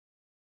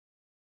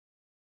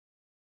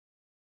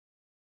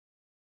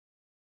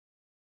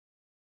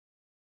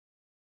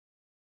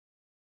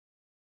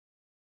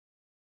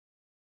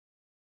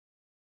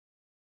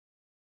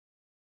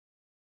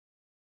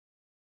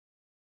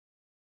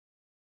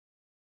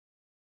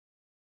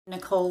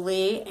Nicole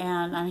Lee,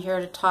 and I'm here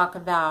to talk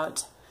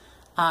about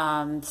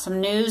some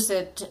news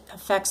that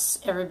affects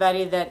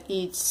everybody that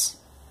eats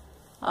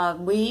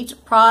wheat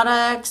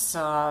products,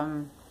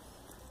 all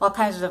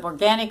kinds of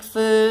organic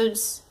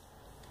foods.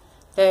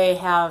 They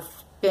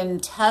have been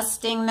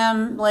testing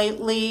them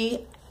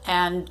lately,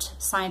 and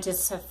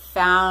scientists have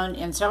found,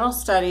 in several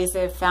studies,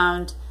 they've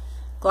found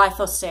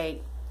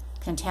glyphosate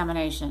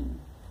contamination.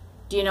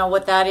 Do you know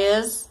what that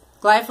is?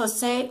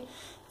 Glyphosate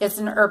is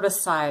an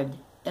herbicide,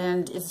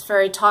 and it's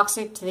very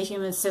toxic to the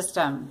human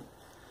system.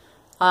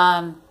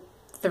 The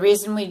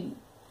reason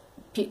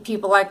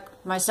people like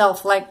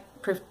myself like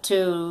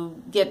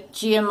to get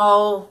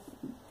GMO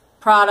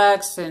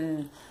products,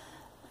 and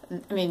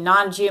I mean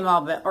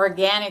non-GMO but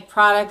organic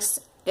products,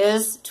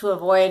 is to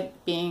avoid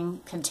being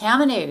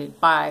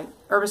contaminated by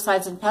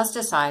herbicides and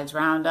pesticides,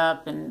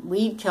 Roundup and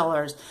weed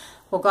killers.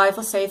 Well,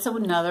 glyphosate's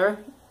another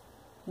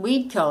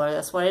weed killer.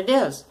 That's what it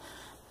is.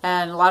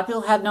 And a lot of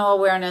people had no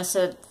awareness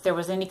that there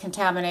was any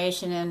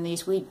contamination in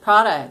these wheat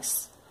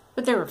products,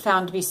 but they were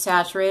found to be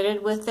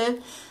saturated with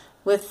it,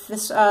 with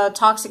this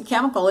toxic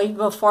chemical even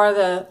before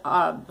the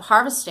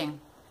harvesting.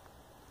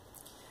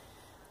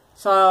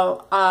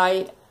 So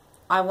I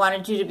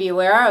wanted you to be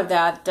aware of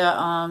that.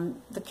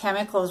 The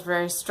chemical is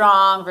very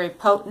strong, very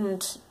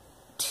potent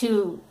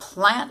to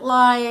plant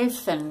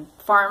life, and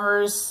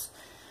farmers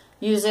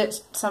use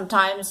it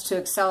sometimes to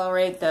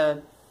accelerate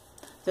the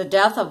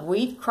death of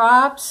wheat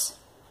crops.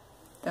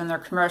 Then they're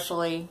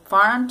commercially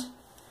farmed,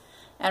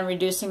 and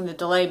reducing the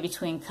delay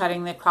between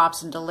cutting the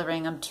crops and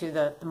delivering them to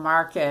the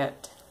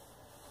market.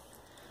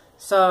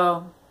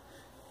 So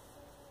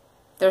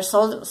they're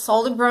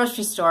sold in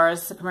grocery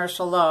stores, the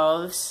commercial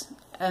loaves,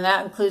 and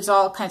that includes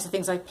all kinds of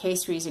things like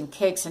pastries and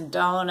cakes and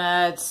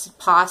donuts,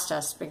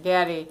 pasta,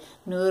 spaghetti,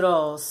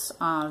 noodles.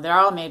 They're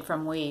all made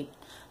from wheat.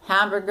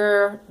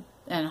 Hamburger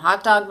and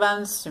hot dog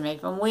buns are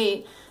made from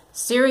wheat.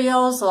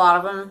 Cereals, a lot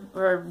of them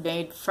were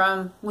made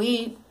from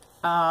wheat.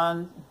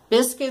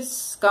 Biscuits,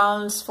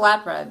 scones,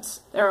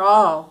 flatbreads, they're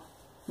all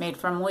made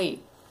from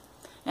wheat.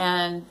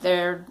 And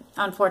they're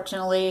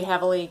unfortunately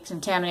heavily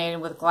contaminated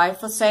with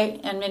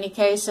glyphosate in many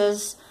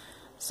cases.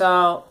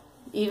 So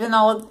even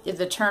though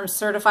the term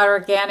certified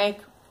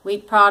organic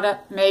wheat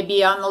product may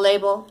be on the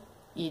label,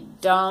 you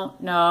don't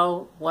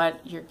know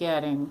what you're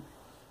getting.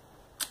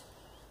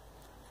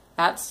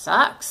 That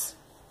sucks.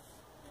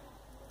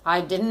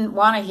 I didn't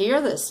want to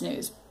hear this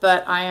news,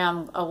 but I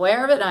am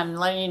aware of it. I'm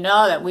letting you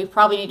know that we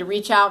probably need to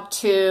reach out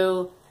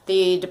to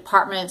the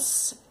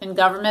departments in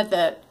government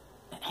that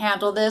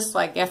handle this,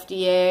 like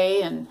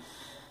FDA and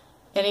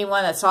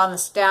anyone that's on the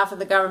staff of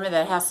the government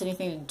that has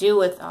anything to do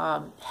with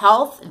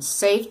health and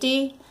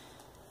safety,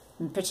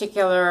 in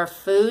particular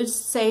food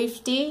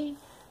safety,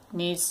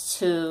 needs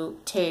to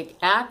take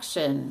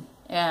action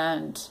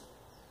and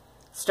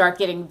start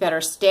getting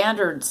better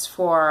standards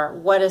for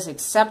what is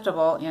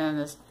acceptable in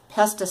this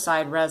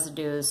pesticide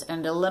residues,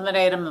 and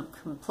eliminate them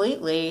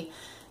completely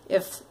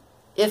if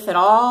at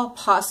all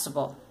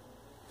possible.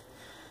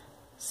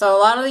 So a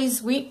lot of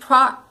these wheat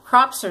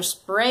crops are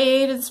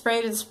sprayed and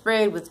sprayed and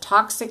sprayed with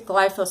toxic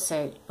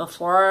glyphosate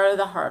before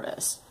the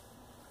harvest.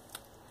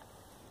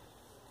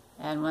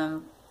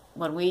 And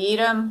when we eat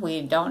them,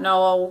 we don't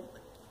know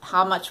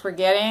how much we're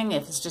getting,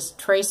 if it's just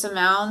trace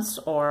amounts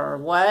or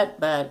what,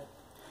 but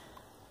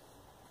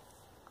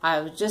I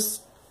was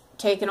just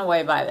taken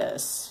away by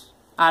this.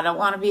 I don't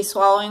want to be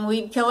swallowing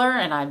weed killer,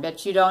 and I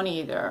bet you don't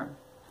either.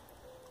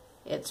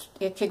 It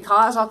can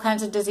cause all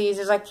kinds of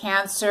diseases like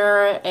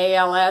cancer,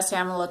 ALS,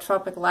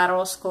 amyotrophic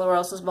lateral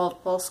sclerosis,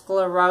 multiple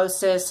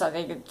sclerosis. I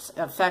think it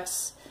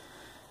affects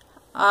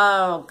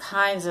all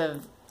kinds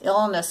of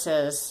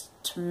illnesses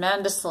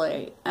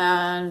tremendously.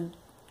 And,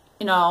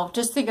 you know,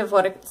 just think of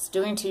what it's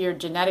doing to your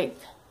genetic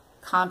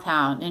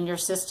compound in your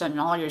system,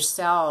 all your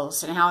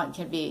cells, and how it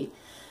can be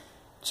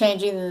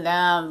changing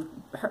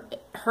them,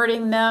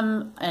 hurting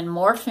them, and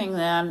morphing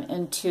them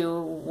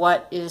into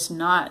what is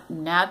not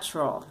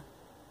natural.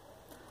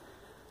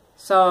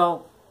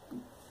 So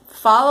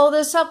follow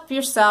this up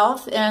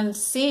yourself and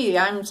see.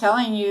 I'm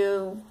telling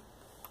you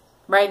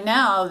right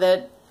now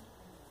that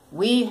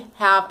we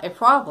have a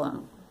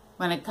problem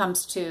when it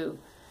comes to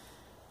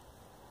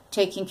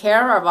taking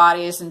care of our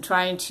bodies and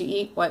trying to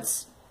eat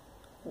what's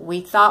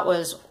we thought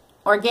was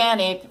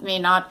organic may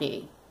not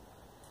be.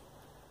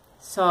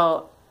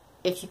 So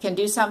if you can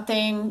do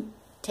something,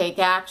 take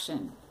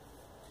action.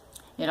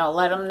 You know,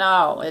 let them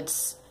know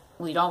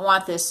we don't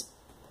want this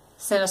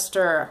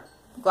sinister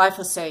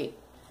glyphosate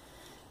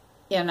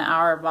in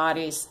our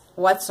bodies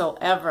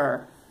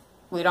whatsoever.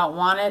 We don't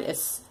want it.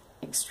 It's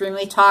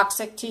extremely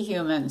toxic to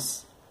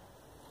humans.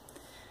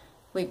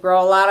 We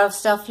grow a lot of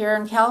stuff here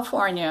in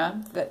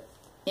California that,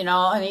 you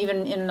know, and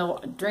even in the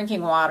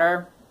drinking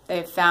water,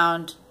 they've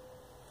found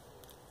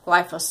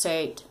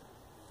glyphosate.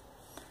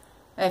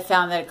 They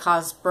found that it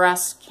caused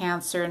breast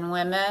cancer in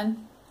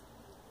women,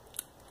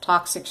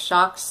 toxic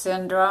shock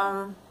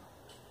syndrome,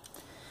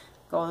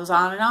 goes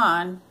on and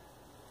on.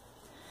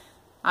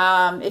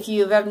 If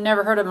you've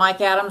never heard of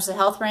Mike Adams, the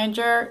health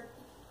ranger,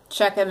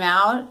 check him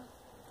out.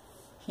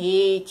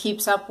 He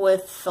keeps up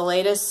with the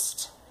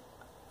latest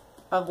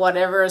of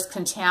whatever is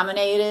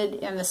contaminated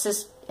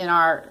in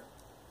our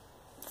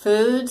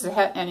foods,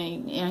 and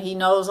he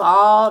knows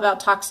all about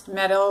toxic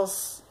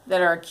metals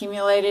that are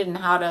accumulated and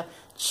how to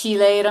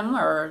chelate them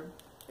or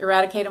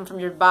eradicate them from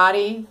your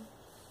body.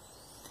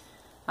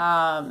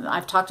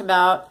 I've talked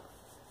about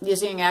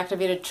using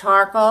activated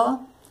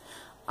charcoal.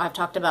 I've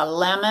talked about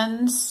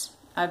lemons.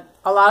 There's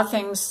a lot of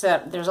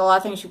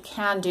things you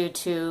can do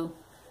to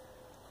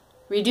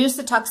reduce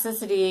the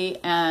toxicity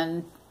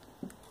and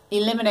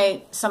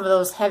eliminate some of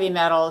those heavy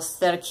metals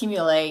that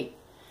accumulate.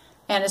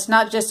 And it's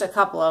not just a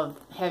couple of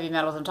heavy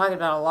metals. I'm talking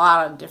about a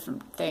lot of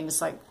different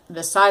things, like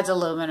besides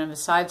aluminum,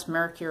 besides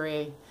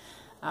mercury,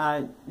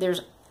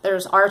 there's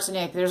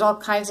arsenic. There's all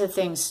kinds of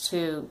things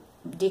to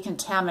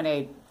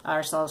decontaminate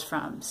ourselves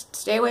from.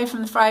 Stay away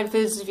from the fried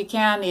foods if you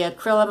can. The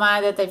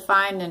acrylamide that they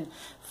find in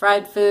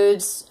fried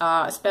foods,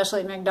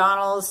 especially at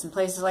McDonald's and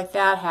places like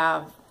that,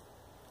 have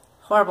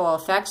horrible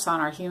effects on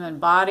our human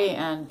body,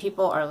 and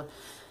people are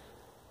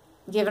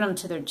giving them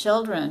to their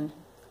children.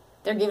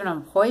 They're giving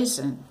them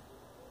poison.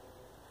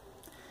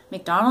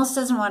 McDonald's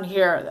doesn't want to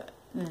hear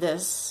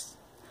this.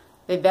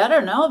 They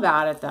better know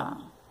about it, though.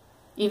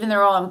 Even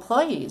their own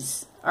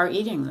employees are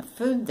eating the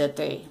food that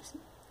they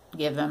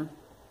give them.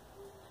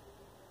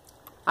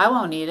 I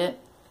won't eat it,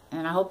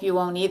 and I hope you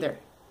won't either.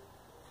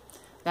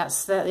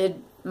 That's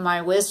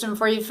my wisdom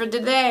for you for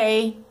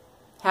today.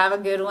 Have a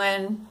good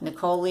one.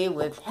 Nicole Lee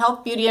with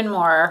Health, Beauty, and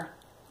More.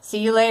 See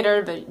you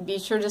later, but be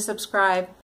sure to subscribe.